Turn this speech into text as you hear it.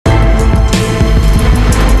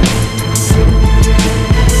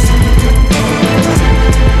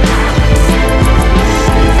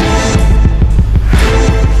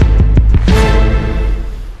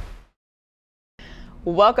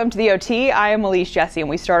Welcome to the OT. I am Elise Jesse, and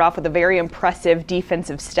we start off with a very impressive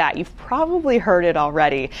defensive stat. You've probably heard it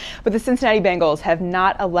already, but the Cincinnati Bengals have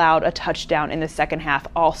not allowed a touchdown in the second half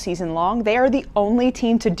all season long. They are the only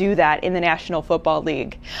team to do that in the National Football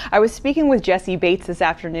League. I was speaking with Jesse Bates this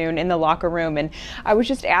afternoon in the locker room, and I was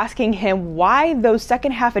just asking him why those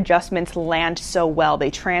second half adjustments land so well.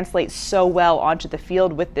 They translate so well onto the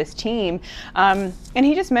field with this team. And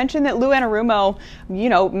he just mentioned that Lou Anarumo,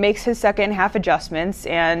 makes his second half adjustments,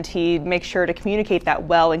 and he makes sure to communicate that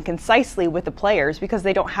well and concisely with the players because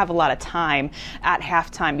they don't have a lot of time at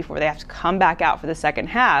halftime before they have to come back out for the second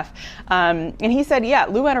half. And he said,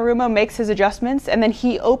 Lou Anarumo makes his adjustments, and then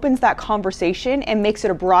he opens that conversation and makes it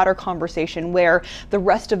a broader conversation where the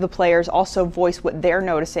rest of the players also voice what they're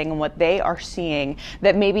noticing and what they are seeing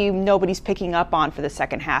that maybe nobody's picking up on for the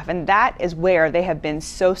second half. And that is where they have been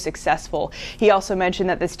so successful. He also mentioned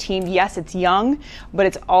that this team, yes, it's young, but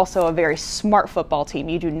it's also a very smart football team.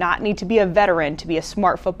 You do not need to be a veteran to be a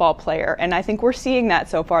smart football player, and I think we're seeing that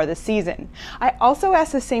so far this season. I also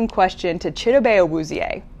asked the same question to Chidobe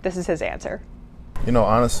Awuzie. This is his answer.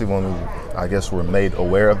 Honestly, when we, were made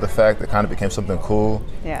aware of the fact, it kind of became something cool.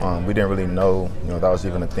 Yeah. We didn't really know, that was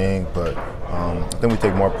even a thing, but I think we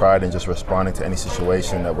take more pride in just responding to any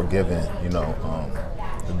situation that we're given.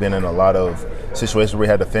 We've been in a lot of situations where we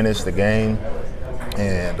had to finish the game,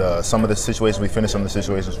 and some of the situations we finished, some of the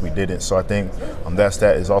situations we didn't. So I think that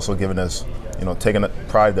stat is also giving us, taking a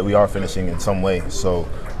pride that we are finishing in some way. So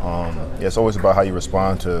it's always about how you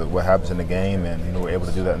respond to what happens in the game, and we're able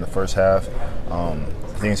to do that in the first half.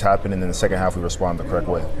 Things happen, and in the second half we respond the correct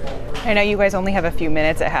way. I know you guys only have a few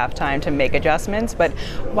minutes at halftime to make adjustments, but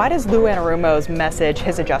why does Lou Anarumo's message,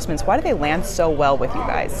 his adjustments, why do they land so well with you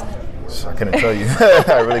guys? I couldn't tell you.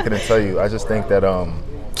 I really couldn't tell you. I just think that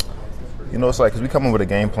it's like, because we come in with a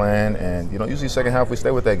game plan, and usually second half we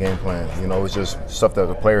stay with that game plan. It's just stuff that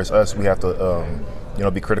the players, we have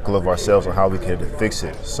to be critical of ourselves on how we could fix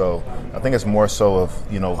it. So I think it's more so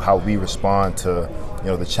of how we respond to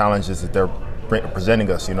the challenges that they're presenting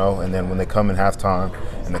us, and then when they come in halftime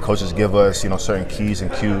and the coaches give us certain keys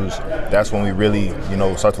and cues, that's when we really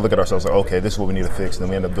start to look at ourselves like, okay, this is what we need to fix, and then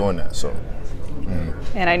we end up doing that. So.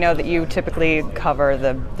 And I know that you typically cover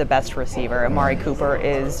the best receiver. Amari Cooper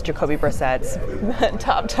is Jacoby Brissett's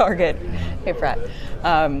top target. Hey, Brett.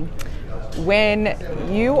 When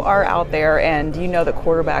you are out there and you know that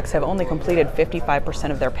quarterbacks have only completed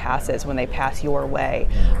 55% of their passes when they pass your way,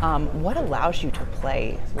 what allows you to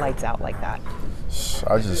play lights out like that?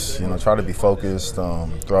 I just, try to be focused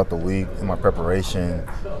throughout the week in my preparation,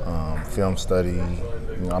 film study.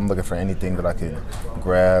 I'm looking for anything that I could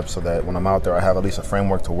grab so that when I'm out there, I have at least a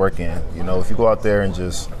framework to work in. If you go out there and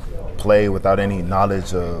just play without any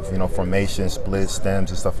knowledge of, formation, splits,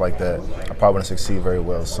 stems, and stuff like that, I probably wouldn't succeed very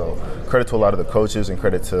well. So credit to a lot of the coaches, and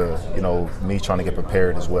credit to, me trying to get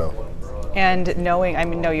prepared as well. And knowing, I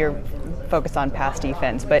know you're focused on pass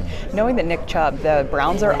defense, but knowing that Nick Chubb, the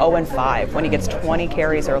Browns are 0-5 when he gets 20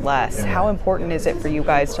 carries or less, how important is it for you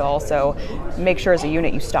guys to also make sure as a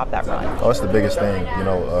unit you stop that run? Oh, it's the biggest thing.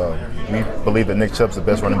 We believe that Nick Chubb's the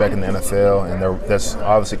best running back in the NFL, and that's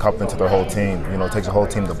obviously coupled into their whole team. It takes a whole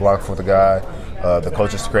team to block for the guy. The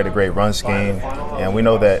coaches create a great run scheme, and we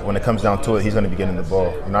know that when it comes down to it, he's going to be getting the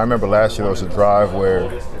ball. I remember last year there was a drive where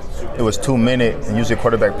it was 2 minutes, and usually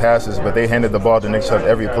quarterback passes, but they handed the ball to Nick Chubb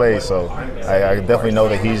every play. So I definitely know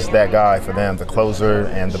that he's that guy for them, the closer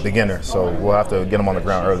and the beginner. So we'll have to get him on the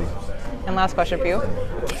ground early. And last question for you.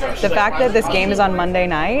 The fact that this game is on Monday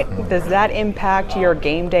night, does that impact your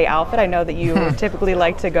game day outfit? I know that you typically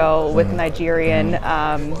like to go with Nigerian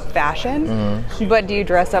fashion, but do you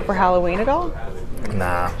dress up for Halloween at all?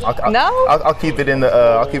 Nah, No? I'll keep it in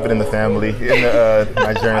the family, in the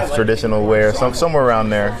Nigerian traditional wear, somewhere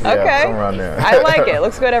around there. Okay, yeah, somewhere around there. I like it.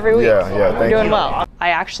 Looks good every week. Yeah, thank you. You're doing well. I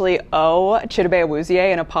actually owe Chidobe Awuzie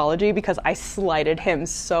an apology because I slighted him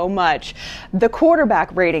so much. The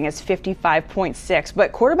quarterback rating is 55.6,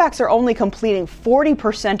 but quarterbacks are only completing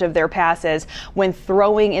 40% of their passes when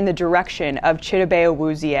throwing in the direction of Chidobe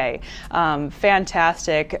Awuzie.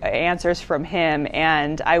 Fantastic answers from him,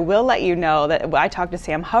 and I will let you know that I talked to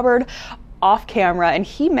Sam Hubbard off camera, and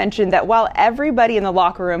he mentioned that while everybody in the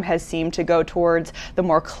locker room has seemed to go towards the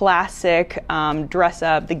more classic dress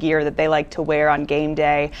up, the gear that they like to wear on game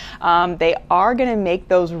day, they are going to make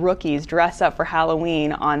those rookies dress up for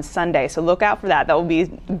Halloween on Sunday. So look out for that. That will be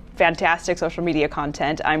fantastic social media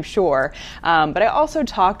content, I'm sure. But I also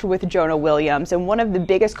talked with Jonah Williams, and one of the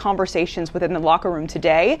biggest conversations within the locker room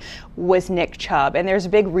today was Nick Chubb. And there's a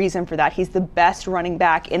big reason for that. He's the best running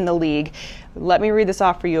back in the league. Let me read this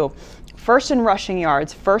off for you. first in rushing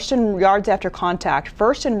yards, first in yards after contact,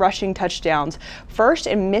 first in rushing touchdowns, first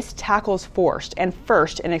in missed tackles forced, and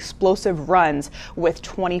first in explosive runs with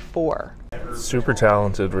 24. Super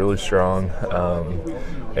talented, really strong,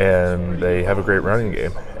 and they have a great running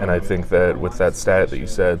game. And I think that with that stat that you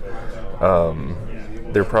said,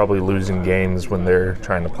 they're probably losing games when they're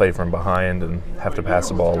trying to play from behind and have to pass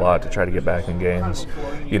the ball a lot to try to get back in games.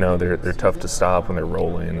 You know, they're tough to stop when they're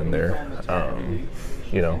rolling and they're,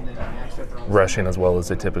 you know, rushing as well as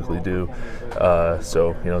they typically do.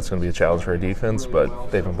 So, you know, it's going to be a challenge for our defense,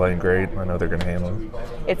 but they've been playing great. I know they're going to handle it.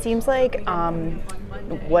 It seems like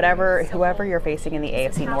whoever you're facing in the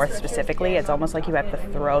AFC North specifically, it's almost like you have to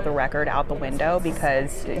throw the record out the window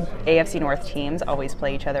because AFC North teams always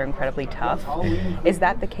play each other incredibly tough. Is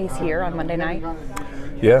that the case here on Monday night?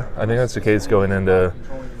 Yeah, I think that's the case going into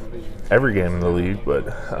every game in the league, but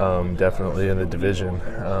definitely in the division.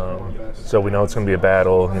 So we know it's going to be a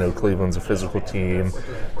battle. You know, Cleveland's a physical team.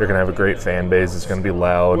 They're going to have a great fan base. It's going to be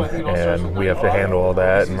loud, and we have to handle all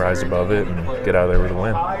that and rise above it and get out of there with a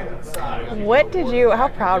win. How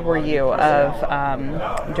proud were you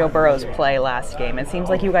of Joe Burrow's play last game? It seems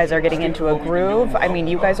like you guys are getting into a groove. I mean,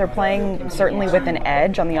 you guys are playing certainly with an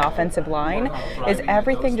edge on the offensive line. Is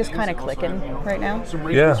everything just kind of clicking right now?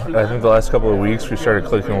 Yeah, I think the last couple of weeks we started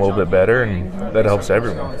clicking a little bit better, and that helps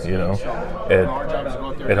everyone. You know,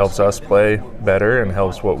 it helps us play better and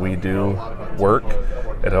helps what we do work.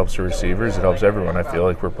 It helps the receivers. It helps everyone. I feel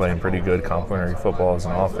like we're playing pretty good complementary football as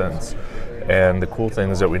an offense. And the cool thing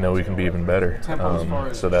is that we know we can be even better.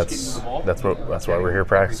 So that's why we're here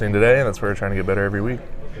practicing today, and that's why we're trying to get better every week.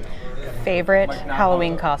 Favorite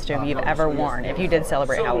Halloween costume you've ever worn, if you did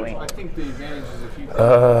celebrate Halloween?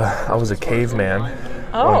 I was a caveman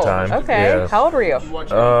one time. Okay. Yeah. How old were you?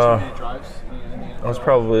 I was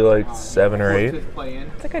probably like 7 or 8.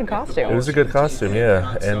 It's a good costume. It was a good costume,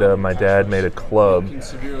 yeah. And my dad made a club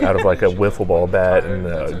out of like a wiffle ball bat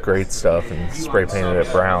and great stuff and spray painted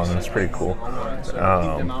it brown. It's pretty cool.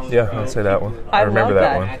 Yeah, I'd say that one. I remember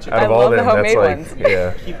that one. Out of all of them, that's like,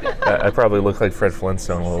 yeah. I probably look like Fred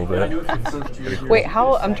Flintstone a little bit. Wait,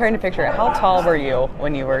 I'm trying to picture it. How tall were you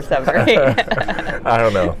when you were 7 or 8? I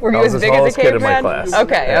don't know. Were you as big as a kid in my caveman? class.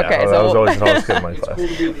 Okay, yeah, okay. I was always the tallest kid in my class.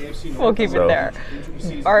 We'll keep it there.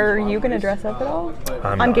 Are you going to dress up at all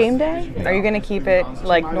on game day? Are you going to keep it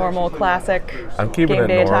like normal, classic I'm keeping game it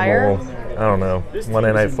day normal. attire? I don't know.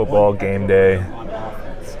 Monday Night Football, game day.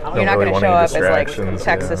 You're not going to show up as like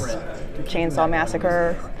Texas Chainsaw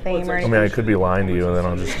Massacre theme or anything? I mean, I could be lying to you and then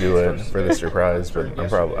I'll just do it for the surprise, but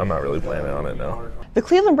I'm not really planning on it now. The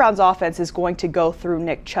Cleveland Browns offense is going to go through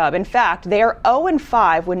Nick Chubb. In fact, they are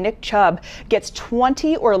 0-5 when Nick Chubb gets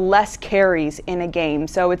 20 or less carries in a game.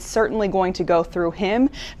 So it's certainly going to go through him.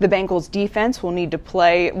 The Bengals defense will need to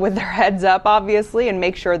play with their heads up, obviously, and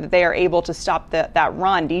make sure that they are able to stop that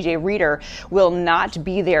run. DJ Reader will not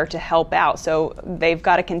be there to help out. So they've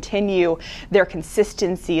got to continue their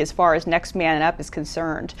consistency as far as next man up is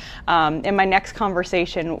concerned. In my next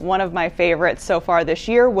conversation, one of my favorites so far this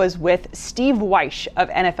year was with Steve Wyche of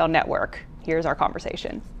NFL Network. Here's our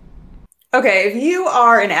conversation. Okay, if you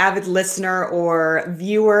are an avid listener or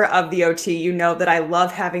viewer of the OT, you know that I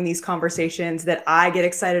love having these conversations that I get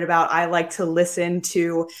excited about. I like to listen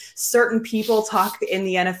to certain people talk in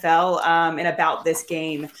the NFL and about this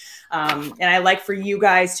game. And I like for you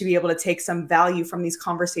guys to be able to take some value from these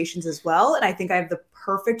conversations as well. And I think I have the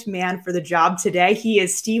perfect man for the job today. He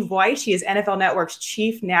is Steve Wyche. He is NFL Network's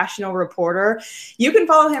chief national reporter. You can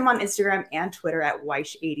follow him on Instagram and Twitter at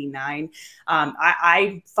Wyche89.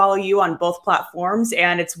 I follow you on both platforms,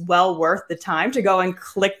 and it's well worth the time to go and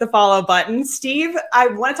click the follow button. Steve, I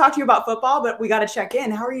want to talk to you about football, but we got to check in.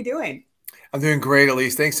 How are you doing? I'm doing great,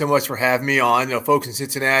 Elise. Thanks so much for having me on. You know, folks in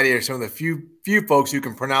Cincinnati are some of the few folks who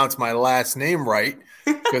can pronounce my last name right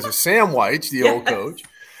because of Sam Wyche, the old coach.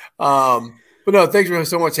 But no, thanks for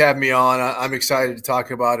so much having me on. I'm excited to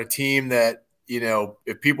talk about a team that, you know,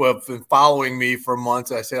 if people have been following me for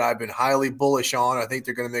months, I said I've been highly bullish on. I think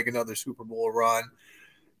they're going to make another Super Bowl run.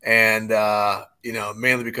 And, you know,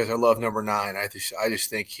 mainly because I love number 9. I just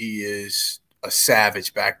think he is a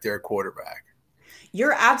savage back there quarterback.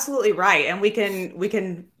 You're absolutely right. And we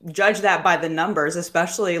can judge that by the numbers,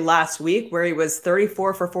 especially last week where he was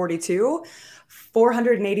 34 for 42.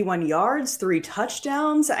 481 yards, 3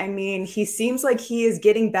 touchdowns. I mean, he seems like he is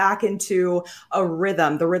getting back into a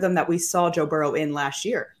rhythm, the rhythm that we saw Joe Burrow in last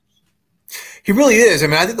year. He really is. I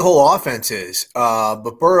mean, I think the whole offense is.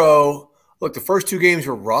 But Burrow, look, the first 2 games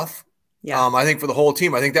were rough. Yeah. I think for the whole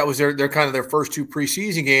team. I think that was their kind of their first 2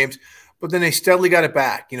 preseason games. But then they steadily got it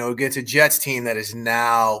back, you know, against a Jets team that is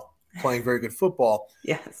now playing very good football.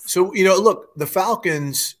 Yes. So, you know, look, the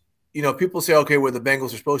Falcons people say, okay, well, the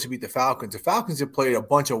Bengals are supposed to beat the Falcons. The Falcons have played a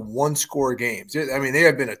bunch of one-score games. I mean, they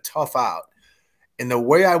have been a tough out. And the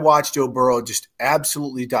way I watched Joe Burrow just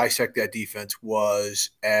absolutely dissect that defense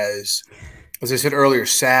was, as I said earlier,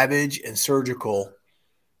 savage and surgical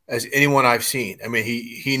as anyone I've seen. I mean,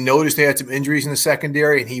 he noticed they had some injuries in the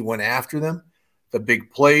secondary, and he went after them. The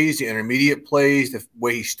big plays, the intermediate plays, the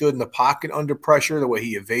way he stood in the pocket under pressure, the way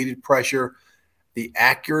he evaded pressure, the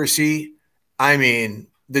accuracy. I mean,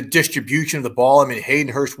 the distribution of the ball. I mean,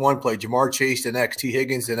 Hayden Hurst one play, Jamar Chase the next, T.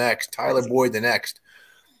 Higgins the next, Tyler Boyd the next.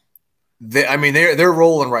 They're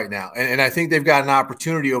rolling right now. And I think they've got an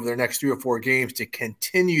opportunity over their next 3 or 4 games to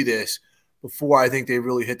continue this before I think they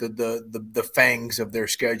really hit the fangs of their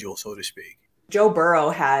schedule, so to speak. Joe Burrow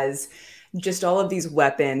has just all of these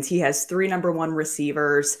weapons. He has 3 number 1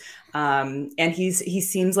 receivers, and he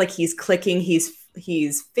seems like he's clicking.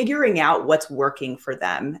 He's figuring out what's working for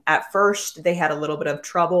them. At first, they had a little bit of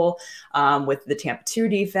trouble with the Tampa 2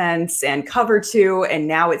 defense and cover 2, and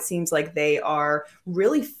now it seems like they are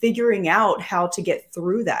really figuring out how to get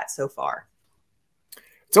through that so far.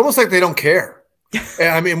 It's almost like they don't care.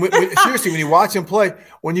 I mean, seriously, when you watch them play,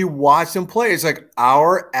 it's like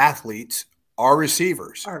our athletes, our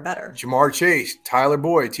receivers are better. Jamar Chase, Tyler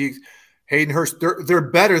Boyd, Hayden Hurst, they're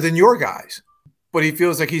better than your guys. But he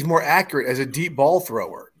feels like he's more accurate as a deep ball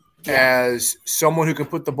thrower, as someone who can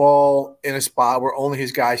put the ball in a spot where only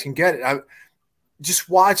his guys can get it. Just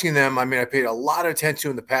watching them, I mean, I paid a lot of attention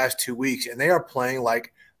in the past 2 weeks, and they are playing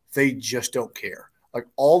like they just don't care. Like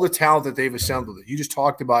all the talent that they've assembled. You just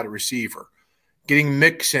talked about a receiver, getting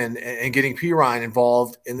Mixon and getting Pirine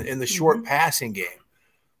involved in the short passing game.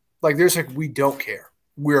 Like there's like, we don't care.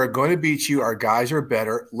 We are going to beat you. Our guys are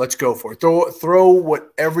better. Let's go for it. Throw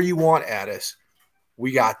whatever you want at us.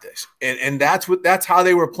 We got this. And that's how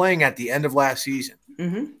they were playing at the end of last season.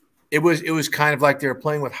 It was kind of like they were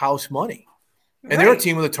playing with house money. And they're a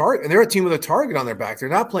team with a target, and they're a team with a target on their back. They're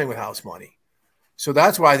not playing with house money. So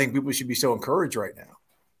that's why I think people should be so encouraged right now.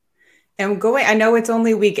 And I know it's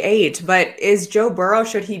only week 8, but is Joe Burrow,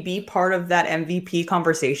 should he be part of that MVP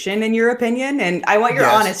conversation in your opinion? And I want your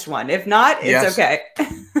honest one. If not, it's okay.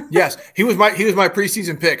 Yes. He was my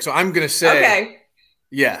preseason pick. So I'm going to say,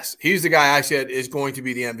 yes, he's the guy I said is going to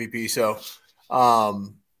be the MVP. So,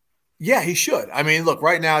 yeah, he should. I mean, look,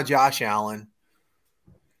 right now, Josh Allen,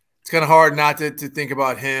 it's kind of hard not to think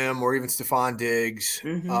about him or even Stephon Diggs.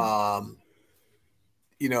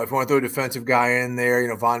 If you want to throw a defensive guy in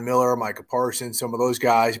there, Von Miller, Micah Parsons, some of those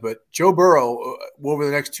guys. But Joe Burrow over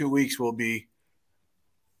the next 2 weeks will be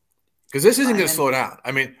 – because this isn't going to slow down.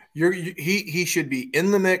 I mean, he should be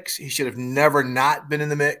in the mix. He should have never not been in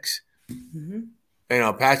the mix.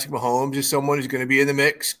 Patrick Mahomes is someone who's going to be in the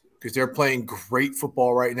mix because they're playing great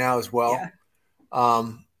football right now as well.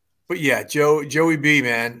 But yeah, Joey B,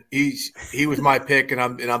 man, he was my pick, and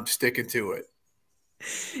I'm sticking to it.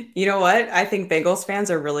 You know what? I think Bengals fans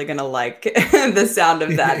are really going to like the sound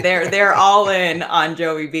of that. They're all in on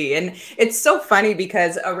Joey B. And it's so funny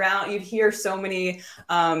because you'd hear so many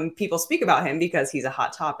people speak about him because he's a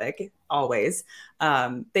hot topic always.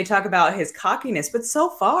 They talk about his cockiness, but so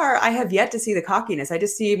far I have yet to see the cockiness. I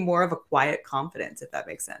just see more of a quiet confidence, if that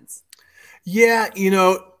makes sense. Yeah,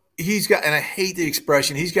 he's got, and I hate the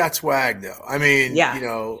expression, he's got swag though. I mean,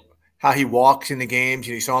 how he walks in the games.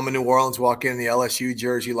 You saw him in New Orleans walk in the LSU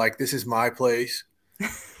jersey like, this is my place.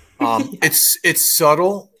 It's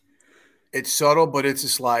subtle. It's subtle, but it's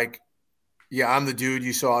just like, yeah, I'm the dude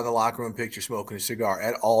you saw in the locker room picture smoking a cigar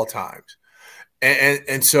at all times.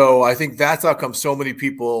 And so I think that's how come so many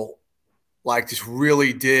people like just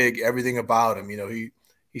really dig everything about him.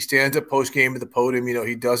 He stands up post game at the podium.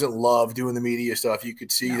 He doesn't love doing the media stuff. You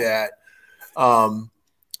could see that.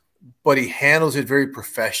 But he handles it very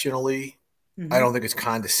professionally. I don't think it's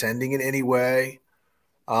condescending in any way.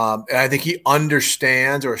 And I think he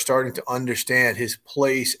understands or is starting to understand his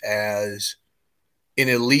place as an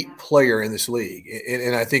elite player in this league.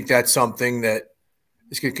 And I think that's something that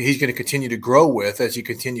he's going to continue to grow with as he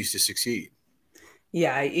continues to succeed.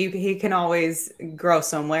 Yeah, he can always grow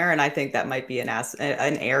somewhere, and I think that might be an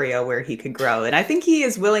area where he could grow. And I think he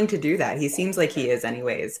is willing to do that. He seems like he is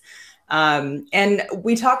anyways. And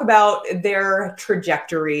we talk about their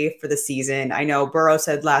trajectory for the season. I know Burrow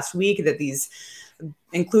said last week that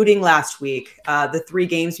including last week, the 3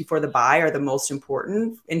 games before the bye are the most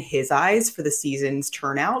important in his eyes for the season's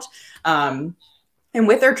turnout. And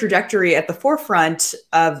with their trajectory at the forefront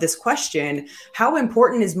of this question, how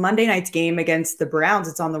important is Monday night's game against the Browns?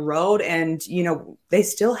 It's on the road, and, they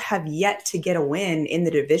still have yet to get a win in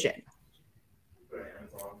the division.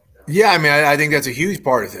 Yeah, I mean, I think that's a huge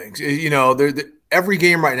part of things. every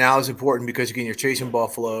game right now is important because, again, you're chasing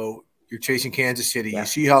Buffalo, you're chasing Kansas City. Yeah. You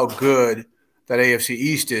see how good that AFC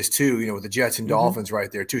East is too, with the Jets and Dolphins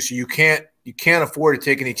right there too. So you can't afford to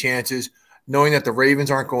take any chances knowing that the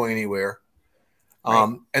Ravens aren't going anywhere.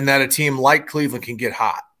 And that a team like Cleveland can get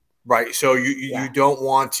hot, right? So you don't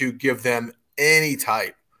want to give them any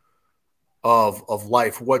type of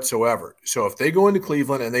life whatsoever. So if they go into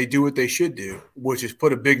Cleveland and they do what they should do, which is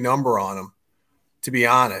put a big number on them, to be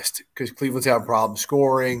honest, because Cleveland's having problems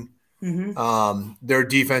scoring, their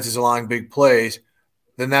defense is allowing big plays,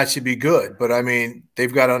 then that should be good. But, I mean,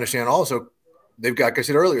 they've got to understand also, they've got, like I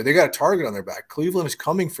said earlier, they got a target on their back. Cleveland is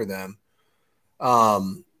coming for them.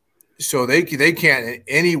 So they can't in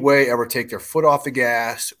any way ever take their foot off the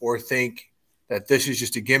gas or think that this is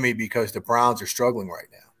just a gimme because the Browns are struggling right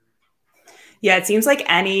now. Yeah, it seems like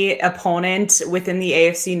any opponent within the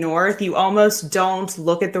AFC North, you almost don't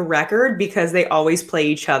look at the record because they always play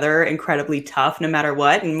each other incredibly tough no matter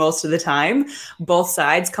what. And most of the time, both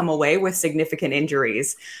sides come away with significant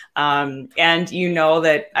injuries. And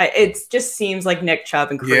that it just seems like Nick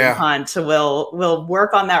Chubb and Kareem Hunt will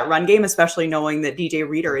work on that run game, especially knowing that DJ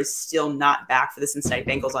Reader is still not back for the Cincinnati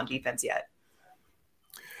Bengals on defense yet.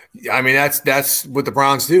 Yeah, I mean, that's what the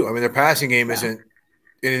Browns do. I mean, their passing game isn't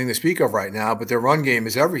anything to speak of right now, but their run game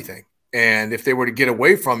is everything. And if they were to get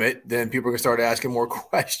away from it, then people are going to start asking more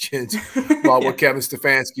questions about what Kevin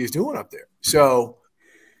Stefanski is doing up there. So,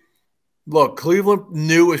 look, Cleveland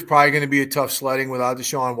knew it was probably going to be a tough sledding without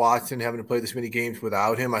Deshaun Watson, having to play this many games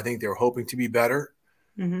without him. I think they were hoping to be better.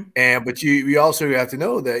 But you also have to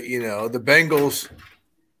know that, the Bengals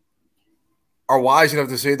are wise enough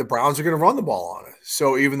to say the Browns are going to run the ball on us.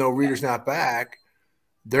 So even though Reader's not back,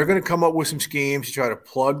 they're going to come up with some schemes to try to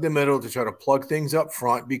plug the middle, to try to plug things up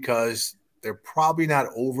front because they're probably not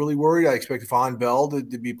overly worried. I expect Von Bell to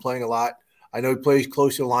be playing a lot. I know he plays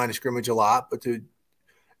close to the line of scrimmage a lot, but to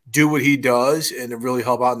do what he does and to really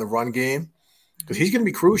help out in the run game, because he's going to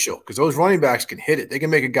be crucial because those running backs can hit it. They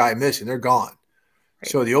can make a guy miss and they're gone.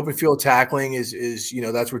 So the open field tackling is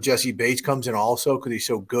that's where Jesse Bates comes in also because he's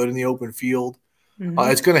so good in the open field.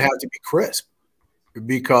 It's going to have to be crisp,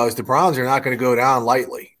 because the Browns are not going to go down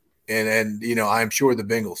lightly. And I'm sure the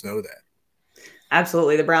Bengals know that.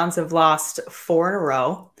 Absolutely. The Browns have lost 4 in a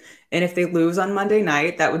row. And if they lose on Monday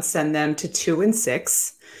night, that would send them to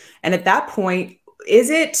 2-6. And at that point, is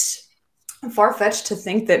it far-fetched to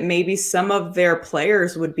think that maybe some of their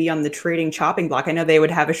players would be on the trading chopping block? I know they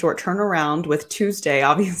would have a short turnaround with Tuesday,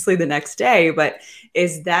 obviously the next day, but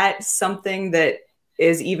is that something that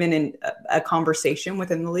is even in a conversation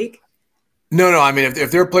within the league? No. I mean,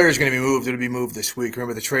 if their player is going to be moved, it'll be moved this week.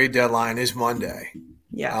 Remember, the trade deadline is Monday.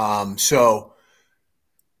 Yeah. So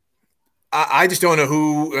I just don't know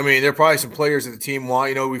who. I mean, there are probably some players that the team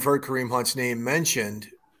want. We've heard Kareem Hunt's name mentioned,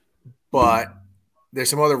 but there's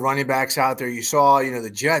some other running backs out there. You saw, the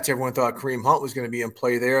Jets. Everyone thought Kareem Hunt was going to be in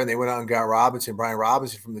play there, and they went out and got Brian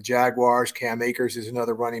Robinson from the Jaguars. Cam Akers is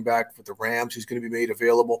another running back for the Rams who's going to be made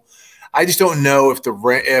available. I just don't know if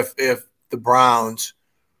the Browns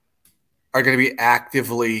are going to be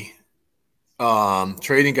actively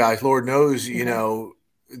trading guys. Lord knows, they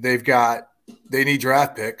need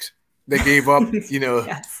draft picks. They gave up,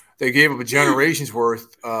 they gave up a generation's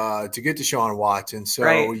worth to get Deshaun Watson.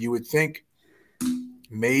 So you would think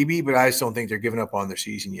maybe, but I just don't think they're giving up on their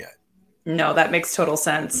season yet. No, that makes total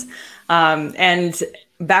sense. And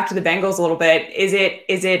back to the Bengals a little bit. Is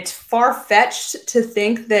it far-fetched to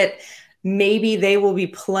think that maybe they will be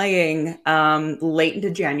playing late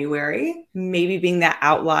into January, maybe being that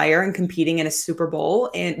outlier and competing in a Super Bowl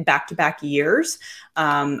in back-to-back years?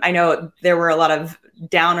 I know there were a lot of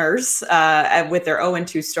downers with their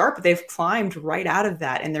 0-2 start, but they've climbed right out of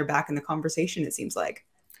that, and they're back in the conversation, it seems like.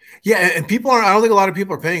 Yeah, and I don't think a lot of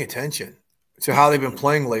people are paying attention to how they've been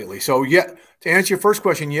playing lately. So, yeah, to answer your first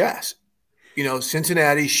question, yes.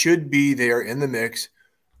 Cincinnati should be there in the mix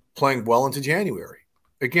playing well into January.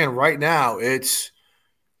 Again, right now, it's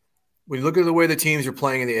when you look at the way the teams are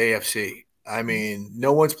playing in the AFC, I mean,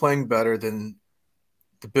 no one's playing better than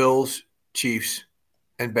the Bills, Chiefs,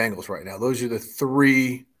 and Bengals right now. Those are the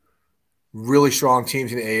 3 really strong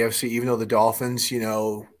teams in the AFC, even though the Dolphins,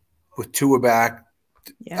 with Tua back,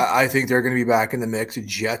 I think they're going to be back in the mix. The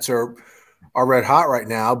Jets are red hot right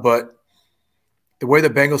now, but the way the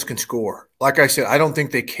Bengals can score, like I said, I don't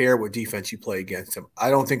think they care what defense you play against them.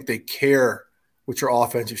 I don't think they care what your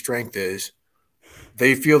offensive strength is.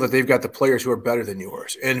 They feel that they've got the players who are better than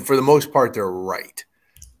yours. And for the most part, they're right.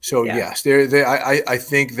 So, yes, I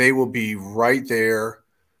think they will be right there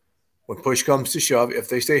when push comes to shove if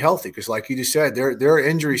they stay healthy. Because like you just said, there are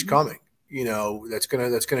injuries coming. that's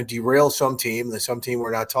gonna derail some team, and then some team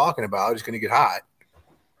we're not talking about is going to get hot.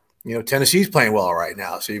 Tennessee's playing well right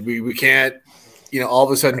now, so we can't, all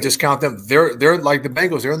of a sudden discount them. They're like the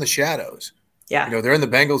Bengals. They're in the shadows. Yeah, they're in the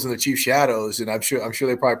Bengals and the Chiefs' shadows, and I'm sure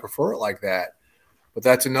they probably prefer it like that. But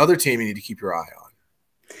that's another team you need to keep your eye on.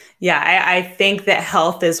 Yeah, I think that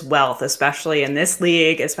health is wealth, especially in this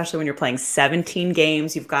league, especially when you're playing 17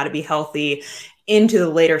 games. You've got to be healthy into the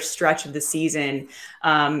later stretch of the season.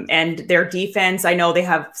 And their defense, I know they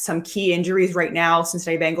have some key injuries right now.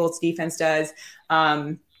 Cincinnati Bengals defense does.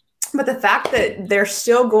 But the fact that they're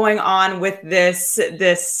still going on with this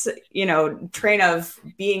train of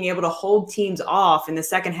being able to hold teams off in the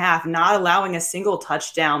second half, not allowing a single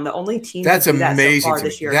touchdown, the only team that's to do that amazing so far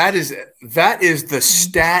this year. That is the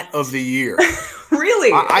stat of the year.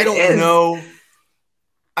 Really? I don't know.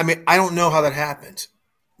 I mean, I don't know how that happens.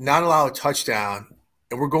 Not allow a touchdown,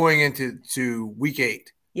 and we're going into week 8.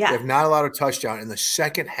 Yeah. They have not allowed a touchdown in the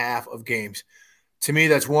second half of games. To me,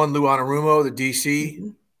 that's one, Lou Anarumo, the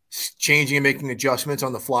DC, changing and making adjustments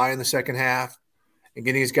on the fly in the second half and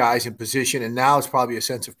getting his guys in position. And now it's probably a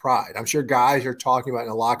sense of pride. I'm sure guys are talking about in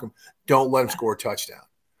the locker room, don't let him score a touchdown.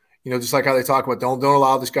 Just like how they talk about don't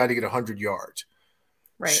allow this guy to get 100 yards.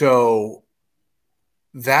 Right. So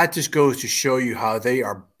that just goes to show you how they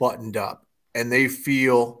are buttoned up and they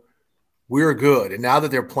feel we're good. And now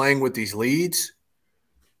that they're playing with these leads,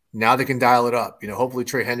 now they can dial it up. Hopefully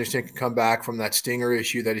Trey Henderson can come back from that stinger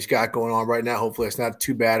issue that he's got going on right now. Hopefully it's not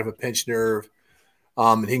too bad of a pinched nerve.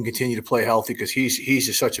 And he can continue to play healthy because he's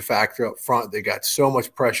just such a factor up front. They got so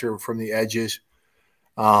much pressure from the edges.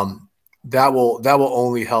 That will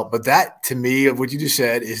only help. But that, to me, of what you just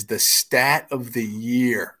said, is the stat of the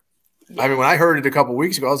year. Yeah. I mean, when I heard it a couple of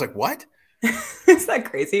weeks ago, I was like, what? Isn't that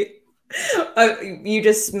crazy? You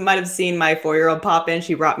just might have seen my 4-year-old pop in.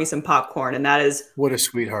 She brought me some popcorn, and that is what a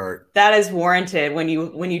sweetheart. That is warranted when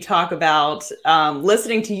you talk about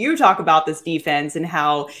listening to you talk about this defense and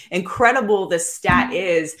how incredible this stat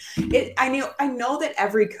is. I know that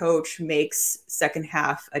every coach makes second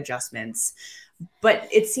half adjustments, but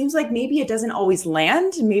it seems like maybe it doesn't always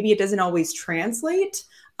land. Maybe it doesn't always translate.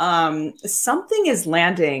 Something is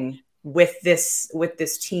landing with this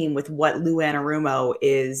team, with what Lou Anarumo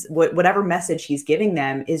is, whatever message he's giving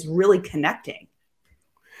them is really connecting.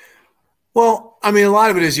 Well, I mean, a lot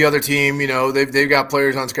of it is the other team. They've got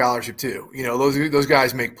players on scholarship too. Those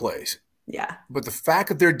guys make plays. Yeah. But the fact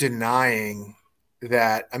that they're denying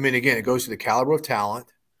that, I mean, again, it goes to the caliber of talent.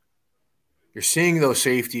 You're seeing those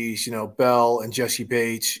safeties, Bell and Jesse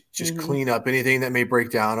Bates just clean up anything that may break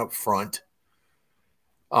down up front.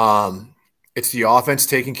 It's the offense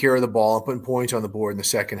taking care of the ball and putting points on the board in the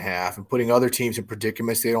second half and putting other teams in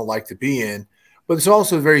predicaments they don't like to be in. But it's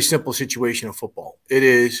also a very simple situation of football. It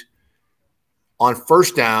is on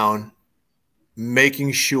first down,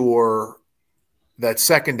 making sure that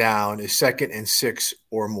second down is 2nd and 6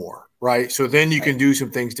 or more, right? So then you can do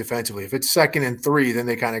some things defensively. If it's 2nd and 3, then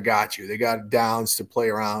they kind of got you. They got downs to play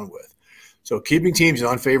around with. So keeping teams in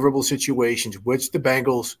unfavorable situations, which the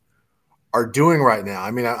Bengals are doing right now. I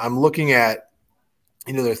mean, I'm looking at,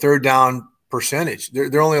 their third down percentage.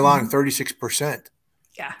 They're only allowing 36%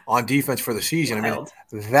 on defense for the season. Wild.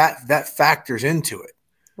 I mean, that factors into it.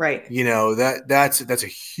 Right. That's a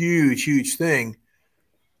huge thing.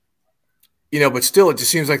 But still, it just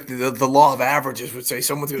seems like the law of averages would say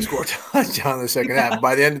someone's going to score a touchdown in the second half.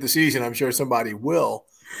 By the end of the season, I'm sure somebody will.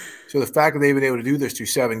 So the fact that they've been able to do this through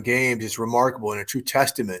 7 games is remarkable and a true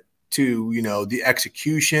testament to, the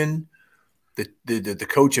execution, the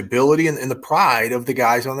coachability and the pride of the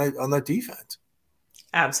guys on that defense.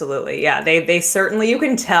 Absolutely. Yeah. They certainly, you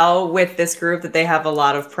can tell with this group that they have a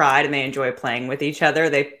lot of pride and they enjoy playing with each other.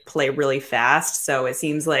 They play really fast. So it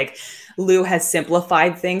seems like Lou has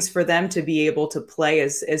simplified things for them to be able to play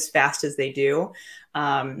as fast as they do.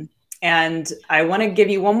 And I want to give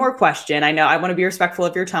you one more question. I know I want to be respectful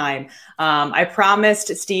of your time. I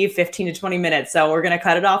promised Steve 15 to 20 minutes, so we're going to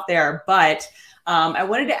cut it off there. But I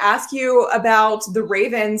wanted to ask you about the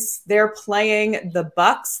Ravens. They're playing the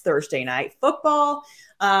Bucs Thursday night football.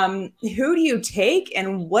 Who do you take,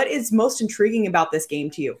 and what is most intriguing about this game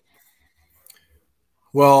to you?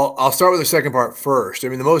 Well, I'll start with the second part first. I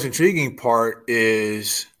mean, the most intriguing part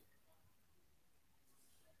is,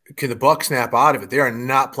 can the Bucs snap out of it? They are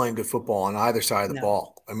not playing good football on either side of the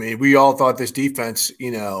ball. I mean, we all thought this defense,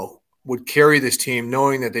 would carry this team,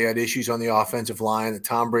 knowing that they had issues on the offensive line, that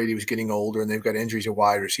Tom Brady was getting older and they've got injuries at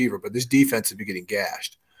wide receiver. But this defense has been getting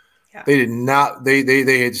gashed. Yeah. They did not. They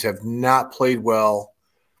just have not played well.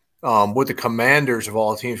 What the Commanders of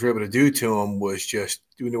all teams were able to do to them was just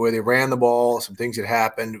doing the way they ran the ball. Some things that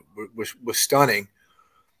happened was stunning.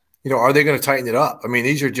 are they going to tighten it up? I mean,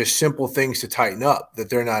 these are just simple things to tighten up that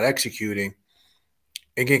they're not executing.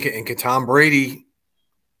 And can Tom Brady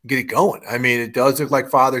get it going? I mean, it does look like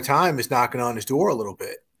Father Time is knocking on his door a little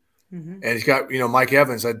bit. Mm-hmm. And he's got, Mike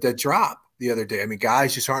Evans, that drop the other day. I mean,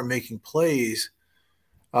 guys just aren't making plays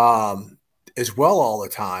as well all the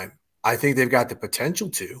time. I think they've got the potential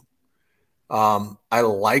to. I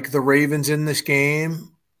like the Ravens in this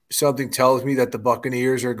game. Something tells me that the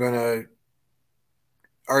Buccaneers are gonna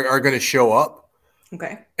show up.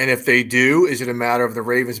 Okay. And if they do, is it a matter of the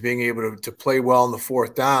Ravens being able to play well in the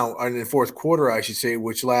fourth quarter, I should say,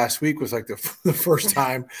 which last week was like the first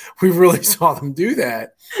time we really saw them do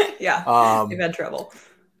that. Yeah, they've had trouble.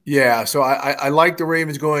 Yeah, so I like the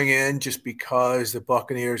Ravens going in just because the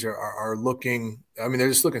Buccaneers are looking – I mean, they're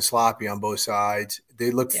just looking sloppy on both sides.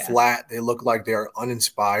 They look flat. They look like they're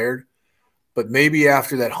uninspired. But maybe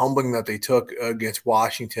after that humbling that they took against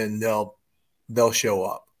Washington, they'll show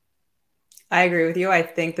up. I agree with you. I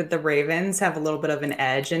think that the Ravens have a little bit of an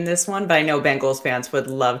edge in this one, but I know Bengals fans would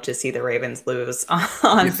love to see the Ravens lose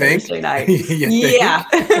on Thursday night. Yeah,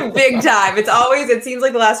 big time. It seems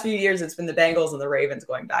like the last few years it's been the Bengals and the Ravens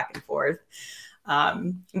going back and forth.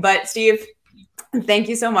 But Steve, thank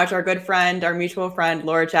you so much. Our good friend, our mutual friend,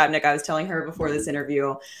 Laura Chapnick, I was telling her before this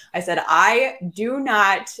interview, I said, I do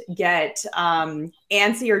not get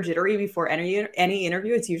antsy or jittery before any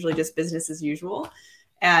interview. It's usually just business as usual.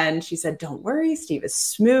 And she said, don't worry, Steve is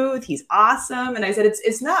smooth. He's awesome. And I said,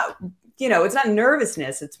 it's not, it's not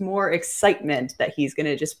nervousness. It's more excitement that he's going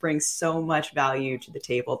to just bring so much value to the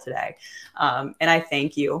table today. And I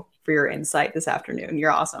thank you for your insight this afternoon.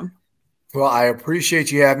 You're awesome. Well, I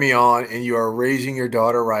appreciate you having me on, and you are raising your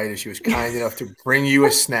daughter right as she was kind enough to bring you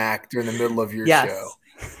a snack during the middle of your show.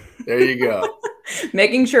 There you go.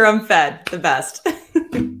 Making sure I'm fed, the best.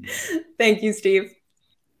 Thank you, Steve.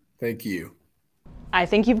 Thank you. I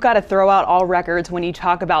think you've got to throw out all records when you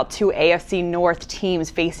talk about two AFC North teams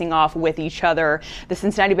facing off with each other. The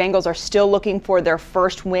Cincinnati Bengals are still looking for their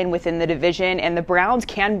first win within the division, and the Browns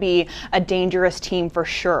can be a dangerous team for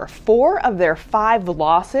sure. 4 of their 5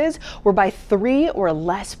 losses were by 3 or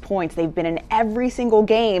less points. They've been in every single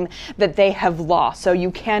game that they have lost, so you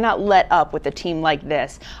cannot let up with a team like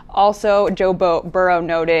this. Also, Joe Burrow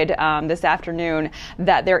noted this afternoon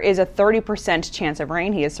that there is a 30% chance of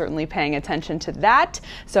rain. He is certainly paying attention to that.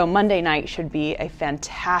 So Monday night should be a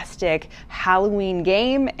fantastic Halloween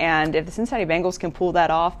game. And if the Cincinnati Bengals can pull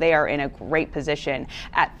that off, they are in a great position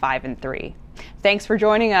at 5-3. Thanks for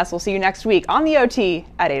joining us. We'll see you next week on the OT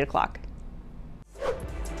at 8 o'clock.